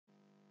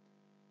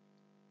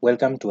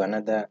Welcome to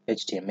another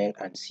HTML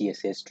and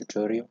CSS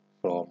tutorial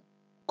from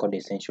Code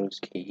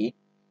Essentials KE.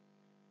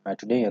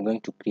 Today we are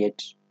going to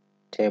create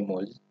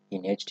tables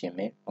in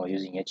HTML or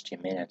using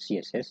HTML and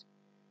CSS.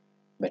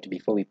 But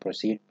before we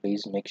proceed,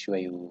 please make sure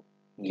you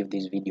give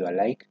this video a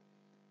like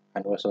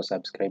and also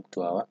subscribe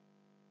to our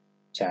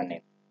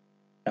channel.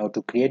 Now,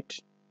 to create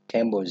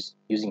tables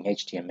using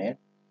HTML,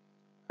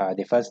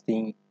 the first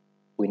thing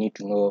we need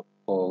to know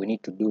or we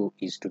need to do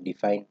is to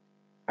define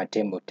a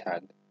table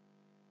tag.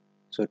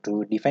 So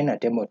to define a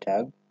table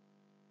tag,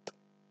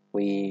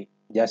 we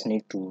just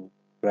need to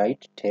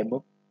write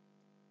table,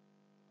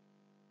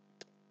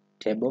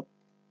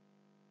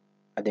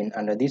 and then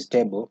under this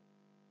table,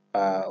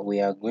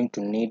 we are going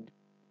to need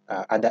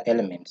other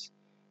elements.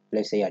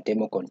 Let's say a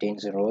table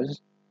contains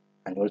rows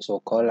and also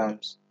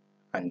columns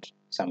and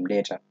some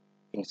data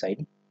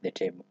inside the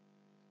table.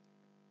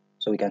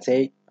 So we can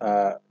say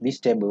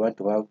this table we want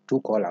to have two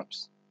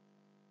columns.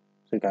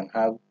 So we can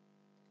have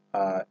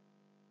a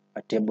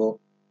table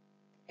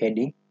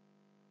heading,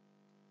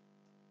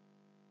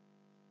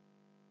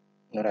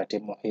 not a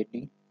table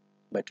heading,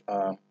 but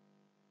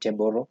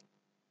table row.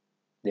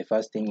 The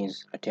first thing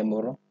is a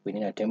table row. We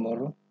need a table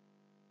row.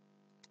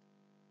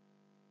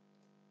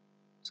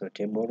 So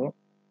table row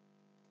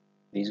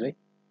this way.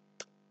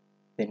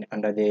 Then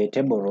under the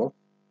table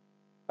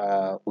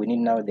row, we need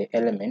now the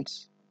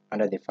elements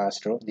under the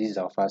first row. This is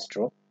our first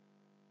row.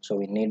 So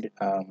we need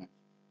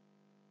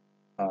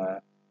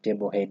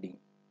table heading.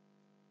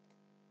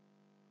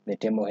 The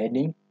table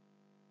heading,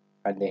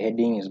 and the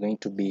heading is going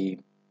to be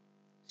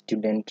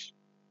student.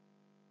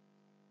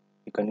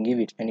 You can give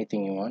it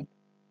anything you want,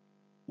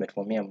 but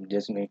for me I'm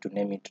just going to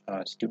name it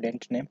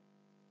student name.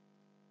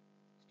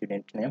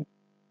 Then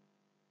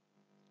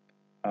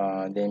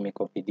we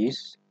copy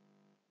this.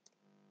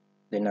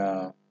 Then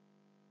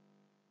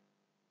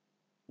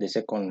the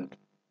second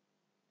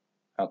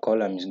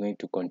column is going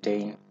to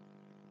contain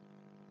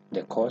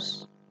the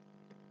course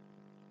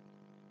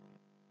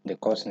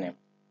name.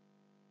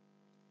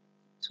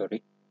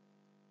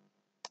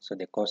 So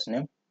the course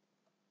name,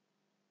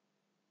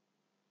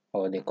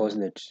 or the course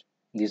that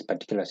this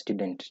particular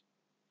student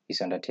is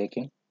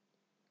undertaking.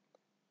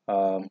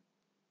 But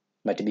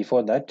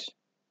before that,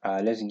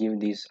 let's give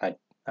this a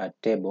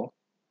table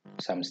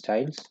some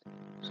styles.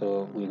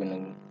 So we're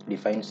going to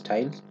define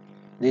styles.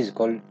 This is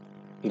called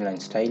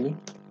inline styling.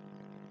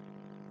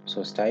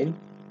 So style,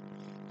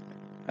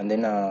 and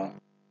then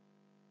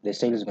the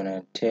style is going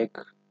to take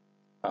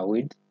a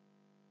width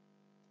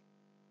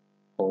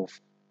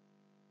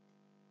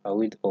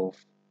of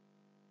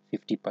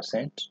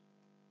 50%,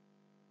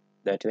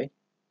 that way.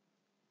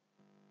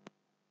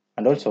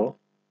 And also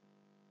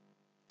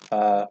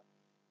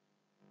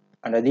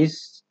under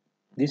this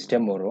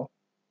table row,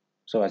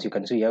 so as you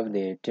can see, you have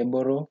the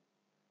table row,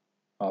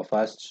 our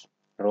first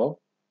row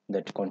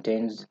that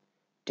contains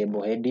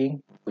table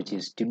heading, which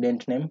is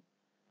student name,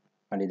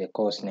 and the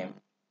course name.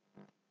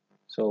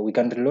 So we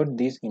can reload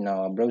this in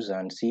our browser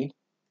and see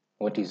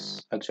what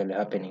is actually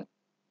happening.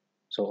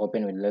 So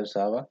open with live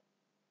server,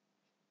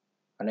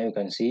 and now you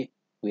can see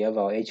we have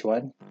our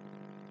H1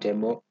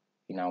 table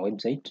in our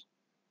website.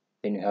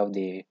 Then you have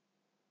the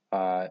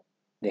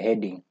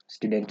heading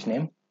student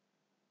name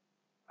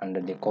and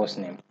the course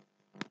name.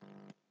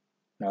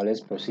 Now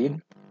let's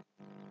proceed.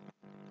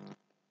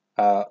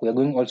 We are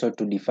going also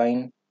to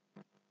define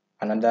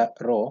another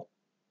row,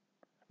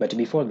 but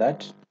before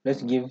that,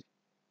 let's give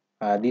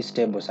this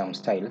table some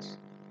styles.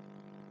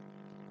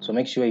 So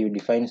make sure you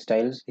define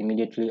styles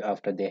immediately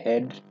after the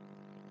head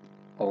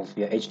of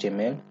your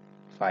HTML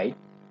file.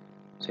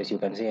 So as you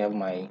can see, I have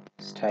my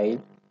style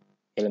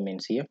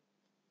elements here.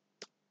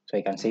 So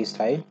I can say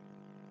style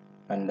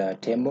and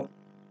table.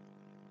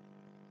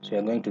 So we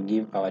are going to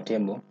give our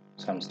table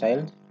some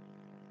styles,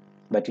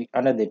 but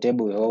under the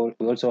table we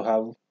also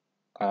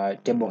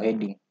have table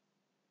heading.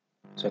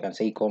 So I can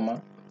say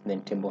comma,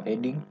 then table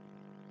heading,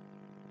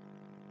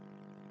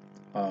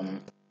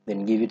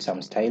 then give it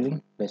some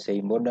styling. Let's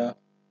say border,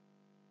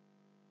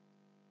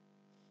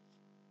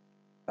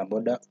 a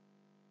border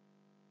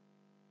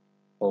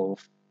of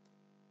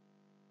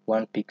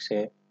 1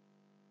 pixel,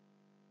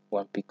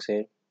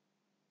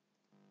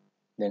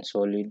 then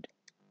solid,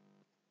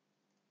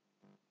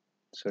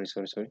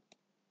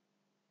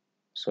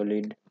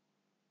 solid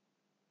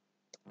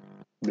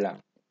black.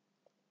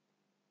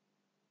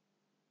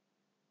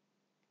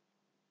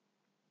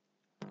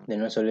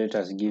 Then also let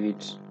us give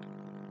it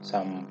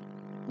some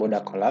border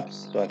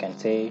collapse. So I can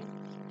say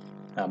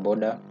a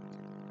border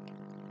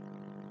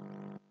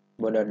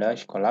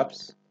dash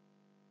collapse,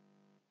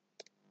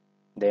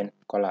 then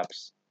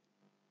collapse.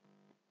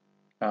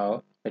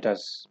 Now let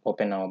us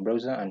open our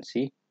browser and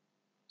see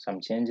some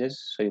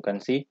changes. So you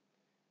can see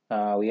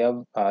we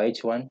have our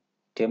H1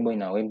 table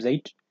in our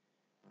website.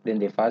 Then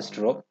the first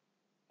row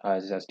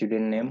has a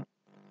student name,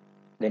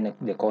 then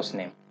the course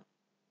name.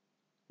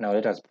 Now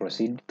let us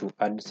proceed to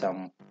add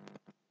some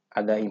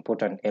other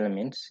important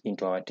elements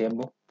into our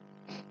table.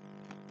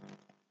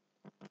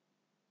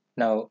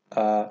 Now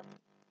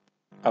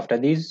after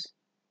this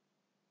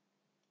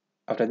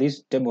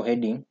table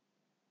heading,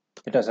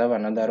 Let us have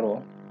another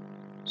row.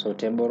 So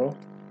table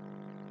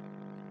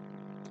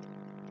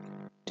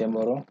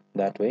row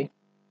that way.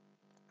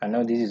 And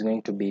now this is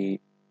going to be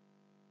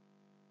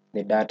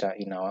the data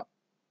in our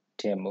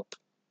table.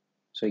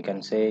 So we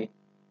can say,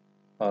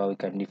 we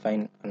can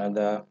define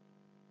another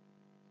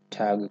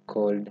tag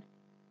called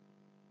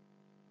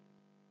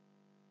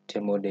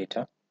table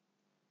data,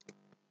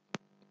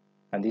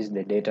 and this is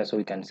the data. So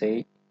we can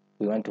say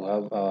we want to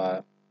have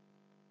our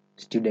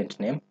student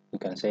name. We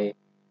can say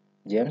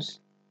James.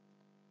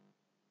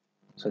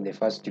 So the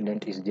first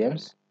student is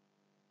James,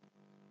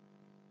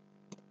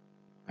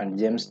 and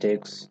James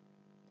takes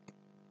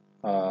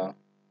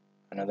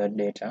another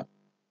data.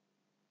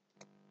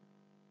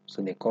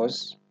 So the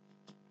course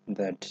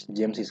that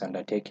James is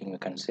undertaking, we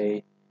can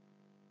say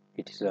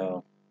it is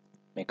a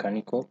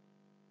mechanical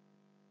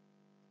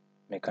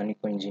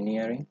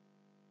engineering.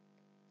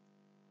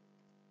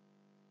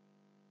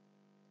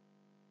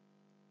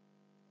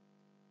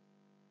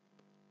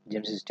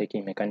 James is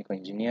taking mechanical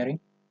engineering.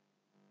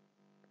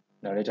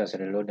 Now let us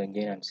reload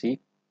again and see.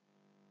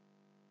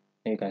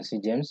 Now you can see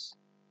James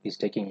is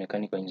taking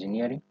mechanical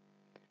engineering,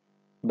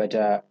 but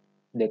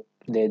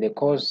the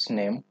course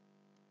name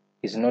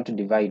is not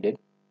divided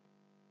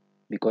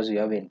because we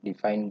haven't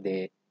defined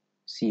the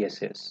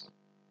CSS.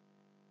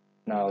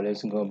 Now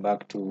let's go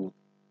back to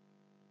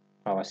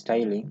our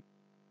styling.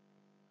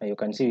 Now you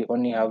can see we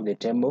only have the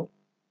table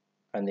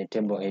and the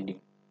table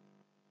heading.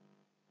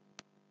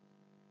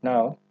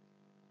 Now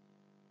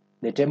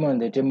the table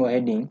and the table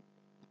heading,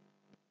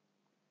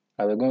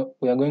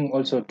 we are going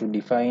also to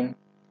define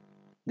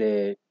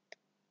the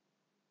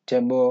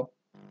table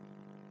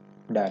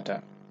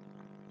data.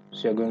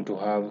 So you're going to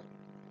have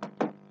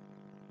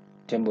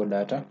table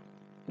data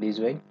this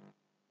way,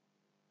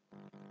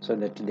 so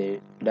that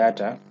the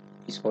data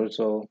is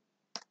also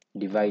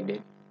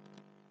divided.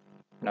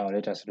 Now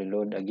let us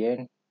reload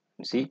again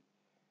and see.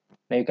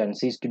 Now you can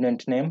see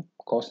student name,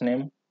 course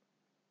name.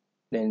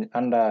 Then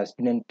under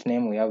student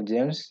name we have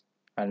James,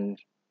 and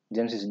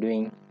James is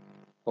doing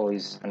or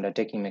is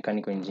undertaking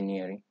mechanical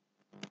engineering.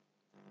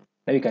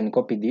 Now you can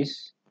copy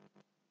this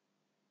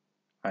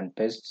and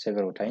paste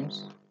several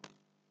times.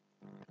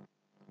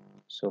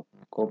 So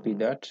copy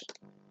that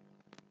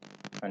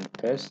and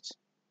paste,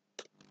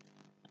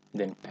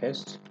 then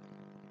paste.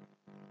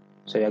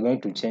 So we are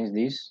going to change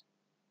this.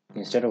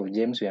 Instead of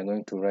James, we are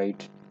going to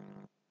write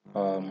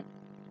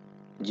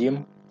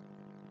Jim,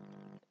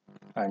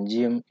 and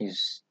Jim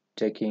is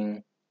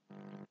taking,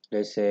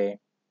 let's say,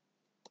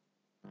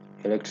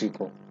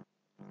 electrical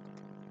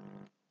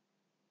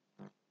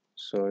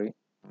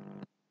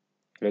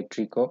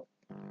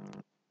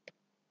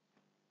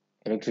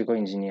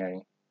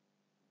engineering.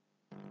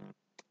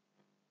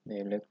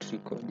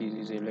 This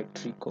is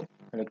electrical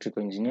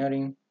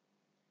engineering.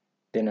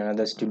 Then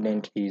another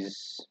student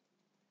is,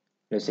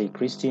 let's say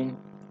Christine,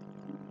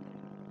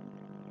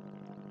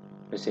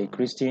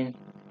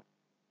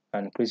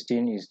 and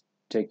Christine is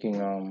taking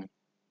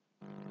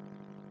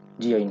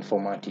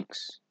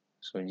geoinformatics.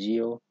 So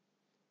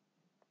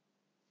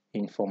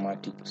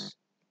geoinformatics,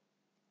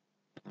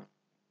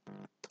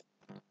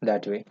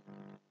 that way.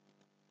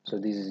 So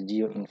this is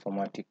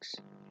geoinformatics.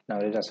 Now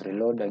let us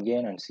reload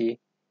again and see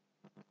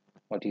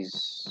what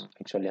is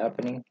actually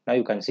happening. Now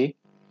you can see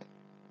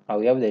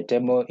we have the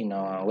table in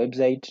our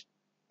website: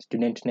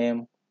 student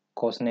name,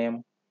 course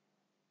name,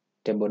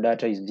 table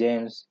data is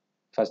James,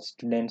 first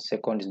student,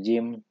 second is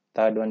Jim,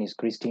 third one is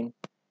Christine,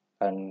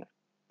 and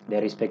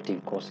their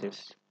respective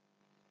courses.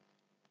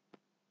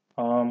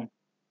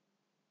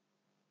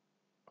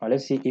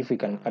 Let's see if we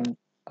can add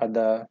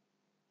other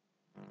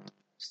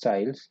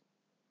styles.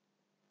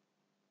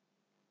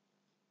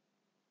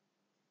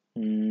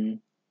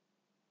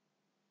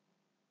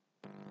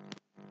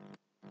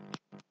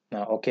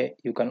 Now, okay,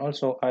 you can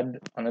also add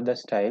another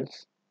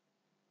styles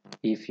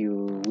if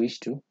you wish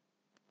to,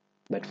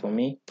 but for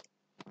me,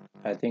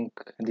 I think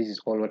this is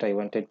all what I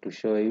wanted to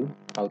show you,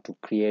 how to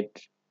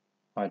create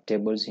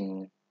tables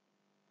in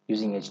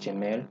using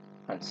HTML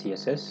and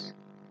CSS.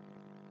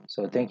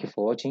 So thank you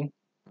for watching,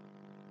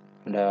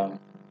 and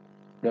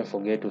don't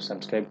forget to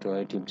subscribe to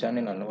our YouTube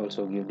channel and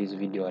also give this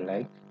video a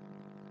like.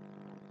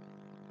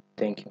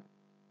 Thank you.